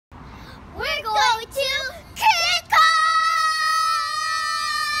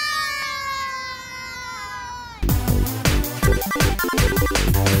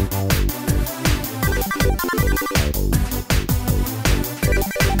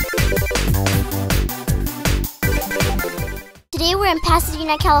in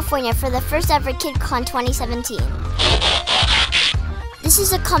Pasadena, California for the first ever KidKon 2017. This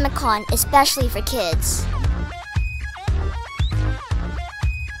is a Comic-Con especially for kids.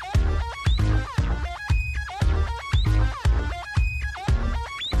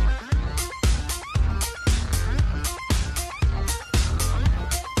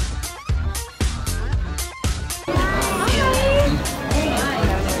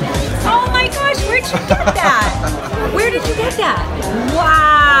 Where'd you get that? Where did you get that?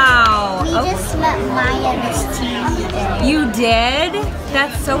 Wow! We just met Maya this Tuesday. You did?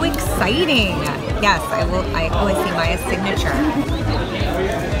 That's so exciting. Yes, I always see Maya's signature.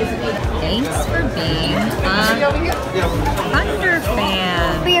 Thanks for being a Thunder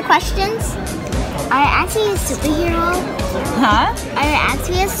fan. For your questions, are you actually a superhero? Huh? Are you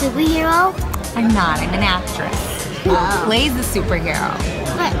actually a superhero? I'm not. I'm an actress who plays a superhero.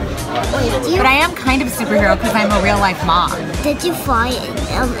 But I am kind of a superhero because I'm a real life mom. Did you fly in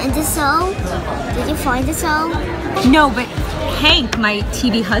the show? Did you fly in the show? No, but Hank, my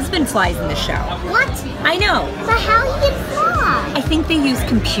TV husband, flies in the show. What? I know. But how you can fly? I think they use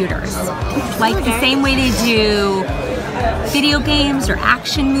computers. Like the same way they do video games or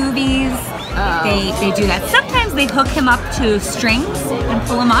action movies. They do that. Sometimes they hook him up to strings and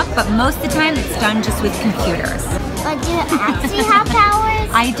pull him up, but most of the time it's done just with computers. But do you actually have powers?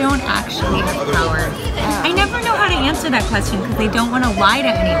 I don't actually have powers. I never know how to answer that question because I don't want to lie to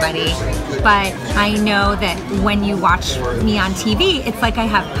anybody. But I know that when you watch me on TV, it's like I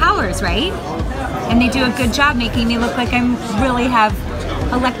have powers, right? And they do a good job making me look like I really have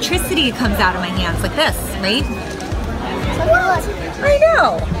electricity that comes out of my hands like this, right? What? I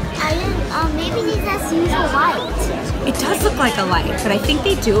know. Maybe they just use a light. It does look like a light, but I think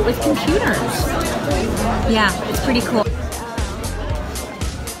they do it with computers. Yeah, it's pretty cool.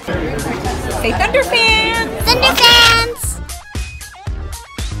 Say Thunder fans! Thunder fans!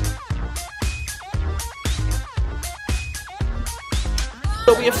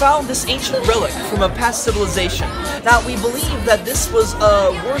 So we have found this ancient relic from a past civilization. Now we believe that this was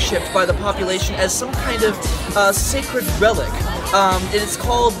worshipped by the population as some kind of sacred relic. It is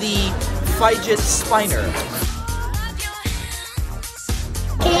called the Fidget Spinner.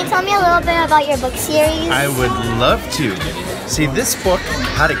 Can you tell me a little bit about your book series? I would love to. See, this book,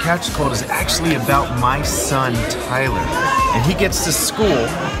 How to Catch a Cold, is actually about my son, Tyler. And he gets to school,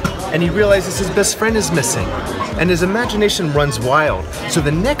 and he realizes his best friend is missing. And his imagination runs wild. So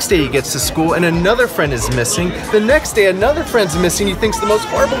the next day he gets to school, and another friend is missing. The next day another friend's missing. He thinks the most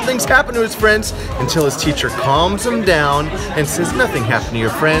horrible things happen to his friends until his teacher calms him down and says, nothing happened to your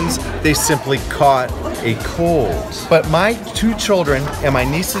friends. They simply caught a cold. But my two children and my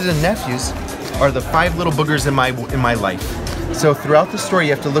nieces and nephews are the 5 little boogers in my life. So throughout the story,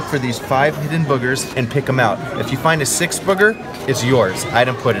 you have to look for these 5 hidden boogers and pick them out. If you find a 6th booger, it's yours. I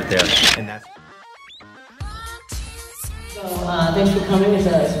didn't put it there. And that's. So thanks for coming. It's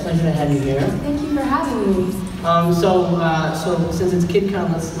a pleasure to have you here. Thank you for having me. So since it's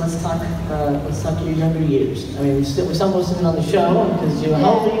KidKon, let's talk to your younger years. I mean, we're still most of it on the show because you.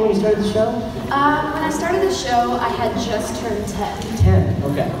 How old were you when you started the show? When I started the show, I had just turned 10. 10.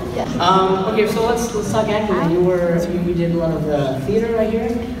 Okay. Yeah. Okay, so let's talk acting. You did a lot of theater, I hear.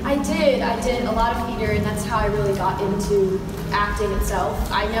 I did a lot of theater, and that's how I really got into acting itself.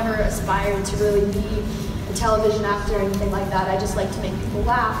 I never aspired to really be a television actor or anything like that. I just like to make people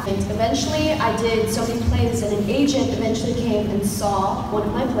laugh. And eventually I did so many plays, and an agent eventually came and saw one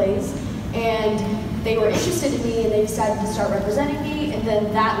of my plays, and they were interested in me, and they decided to start representing me, and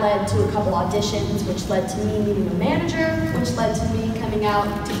then that led to a couple auditions, which led to me meeting a manager, which led to me coming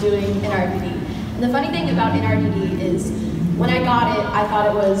out to doing NRDD. And the funny thing about NRDD is, when I got it, I thought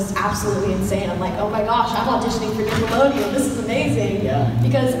it was absolutely insane. I'm like, oh my gosh, I'm auditioning for Nickelodeon, this is amazing. Yeah.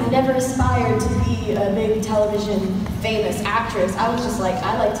 Because I never aspired to be a big television famous actress. I was just like,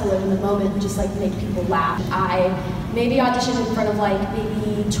 I like to live in the moment and just like make people laugh. I maybe auditioned in front of like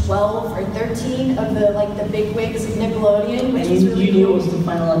maybe 12 or 13 of the big wigs of Nickelodeon, which was really cool. You knew it was the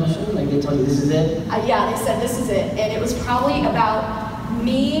final audition? Like they told you this is it? Yeah, they said this is it. And it was probably about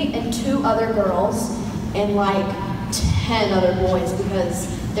me and 2 other girls and like 10 other boys, because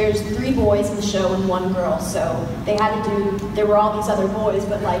there's 3 boys in the show and 1 girl, so they had to do, there were all these other boys,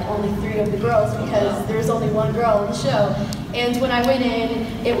 but like only 3 of the girls because there was only 1 girl in the show. And when I went in,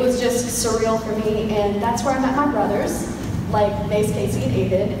 it was just surreal for me, and that's where I met my brothers, like Mace, Casey, and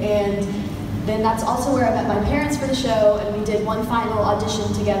Aiden, and then that's also where I met my parents for the show, and we did one final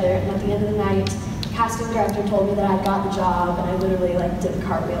audition together, and at the end of the night, the casting director told me that I got the job, and I literally like did a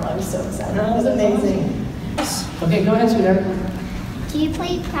cartwheel. I was so excited. It was amazing. Okay, go ahead, sweetheart. Do you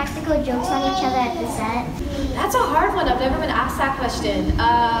play practical jokes on each other at the set? That's a hard one. I've never been asked that question.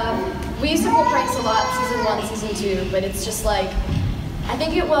 We used to pull pranks a lot, season 1, season 2, but it's just like, I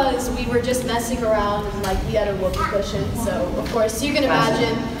think it was, we were just messing around and like we had a whoopee cushion, so of course you can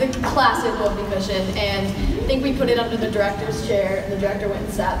imagine the classic whoopee cushion, and I think we put it under the director's chair and the director went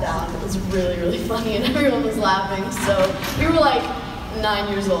and sat down. It was really, really funny and everyone was laughing, so we were like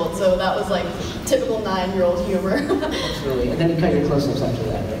 9 years old, so that was like typical 9-year-old humor. Absolutely, and then you cut your close-ups after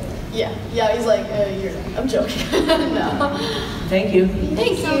that, right? Yeah, he's like, I'm joking. No. Thank you.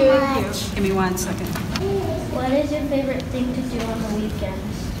 Thank you. So much. Give me 1 second. What is your favorite thing to do on the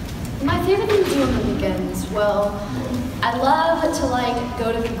weekends? My favorite thing to do on the weekends, well, I love to like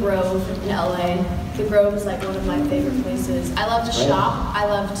go to the Grove in LA. The Grove is like one of my favorite places. I love to shop. I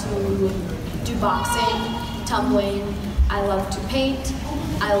love to do boxing, tumbling. I love to paint.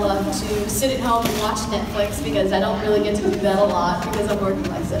 I love to sit at home and watch Netflix because I don't really get to do that a lot because I'm working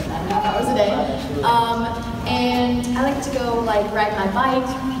like 7.5 hours a day. And I like to go like ride my bike,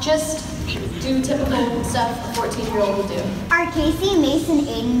 just do typical stuff a 14-year-old would do. Are Casey, Mason,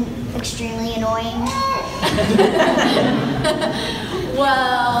 Aiden extremely annoying?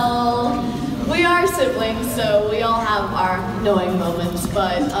 Well, we are siblings, so we all have our annoying moments,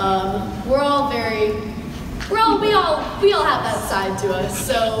 but we all have that side to us,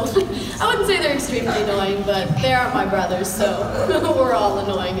 so I wouldn't say they're extremely annoying, but they are my brothers, so we're all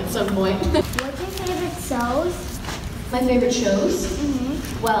annoying at some point. What's your favorite shows? My favorite shows?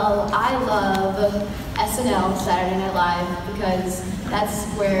 Well, I love SNL, Saturday Night Live, because that's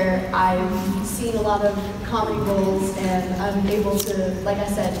where I've seen a lot of comedy roles, and I'm able to, like I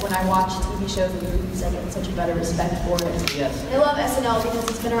said, when I watch TV shows and movies, I get such a better respect for it. Yes. I love SNL because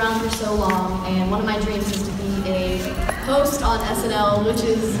it's been around for so long, and one of my dreams is to be a host on SNL, which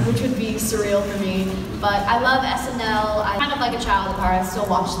would be surreal for me. But I love SNL. I'm kind of like a child at heart. I still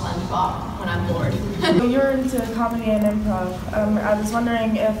watch SpongeBob when I'm bored. You're into comedy and improv. I was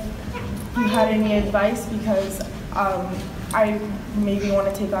wondering if you had any advice because I maybe want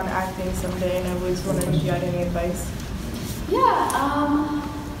to take on acting someday, and I was wondering if you had any advice. Yeah,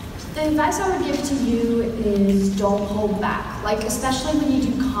 the advice I would give to you is don't hold back. Like, especially when you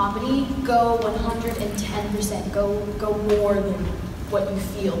do comedy, go 110%, go more than what you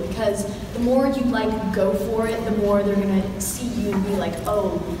feel, because the more you like go for it, the more they're gonna see you and be like,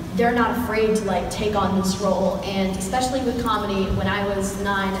 oh, they're not afraid to like take on this role. And especially with comedy, when I was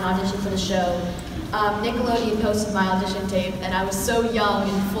 9 and auditioned for the show, Nickelodeon posted my audition tape, and I was so young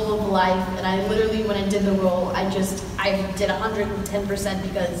and full of life, and I literally, when I did the role, I did 110%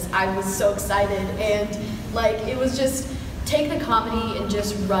 because I was so excited, and like, it was just, take the comedy and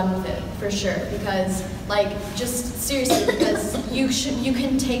just run with it, for sure, because like, just seriously, because you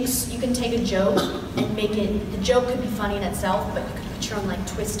can take a joke and make it, the joke could be funny in itself, but you could put your own like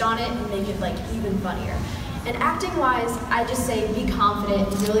twist on it and make it like even funnier. And acting wise, I just say be confident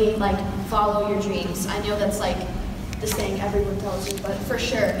and really like follow your dreams. I know that's like the saying everyone tells you, but for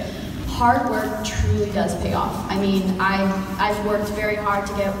sure, hard work truly does pay off. I mean, I've worked very hard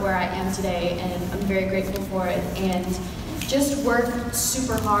to get where I am today, and I'm very grateful for it. And just work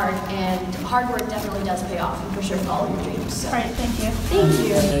super hard, and hard work definitely does pay off, and for sure follow your dreams. So. All right, thank you. Thank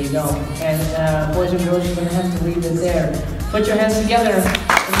you. There you go. And boys and girls, you're going to have to leave it there. Put your hands together.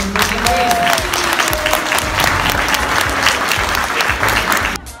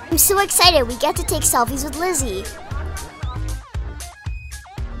 I'm so excited we get to take selfies with Lizzie.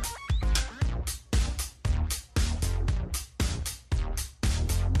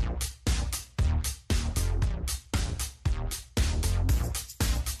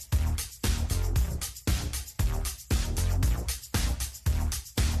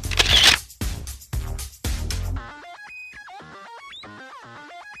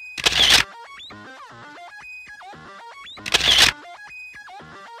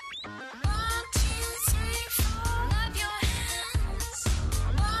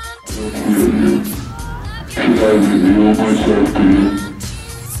 Should I reveal myself to you?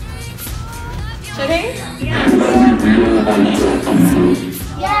 Should he? Should I reveal myself to you?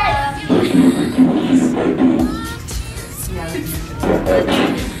 Yes! Let's see if I do.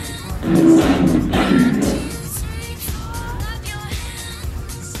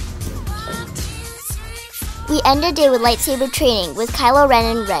 We end the day with lightsaber training with Kylo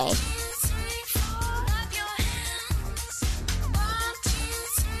Ren and Rey.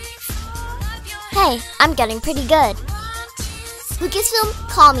 Hey, I'm getting pretty good. Lucasfilm,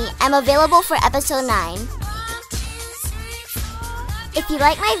 call me. I'm available for episode 9. If you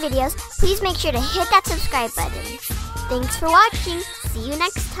like my videos, please make sure to hit that subscribe button. Thanks for watching. See you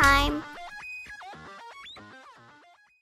next time.